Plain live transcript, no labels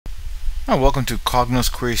Welcome to Cognos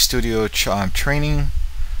Query Studio training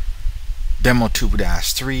demo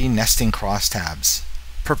 2-3 nesting crosstabs.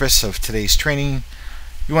 Purpose of today's training: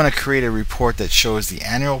 you want to create a report that shows the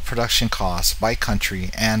annual production costs by country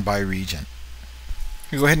and by region.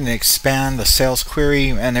 You go ahead and expand the sales query,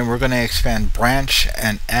 and then we're going to expand branch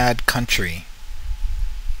and add country.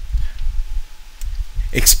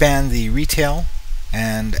 Expand the retail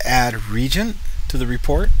and add region to the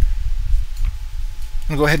report.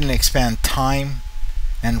 And go ahead and expand time,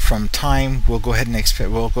 and from time we'll go ahead and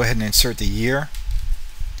insert the year.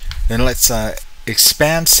 Then let's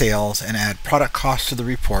expand sales and add product cost to the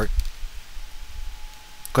report.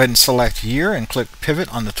 Go ahead and select year and click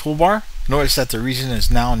pivot on the toolbar. Notice that the region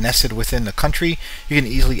is now nested within the country. You can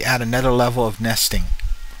easily add another level of nesting.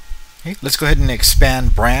 Okay, let's go ahead and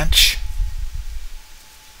expand branch.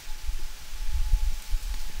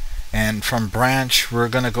 And from branch, we're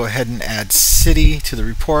going to go ahead and add city to the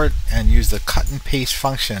report and use the cut and paste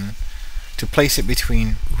function to place it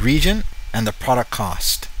between region and the product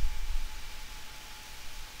cost.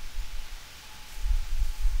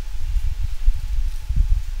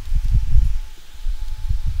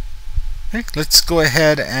 Okay, let's go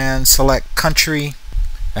ahead and select country,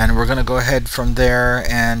 and we're going to go ahead from there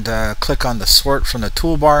and click on the sort from the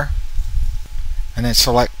toolbar, and then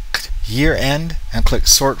select year end and click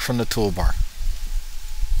sort from the toolbar.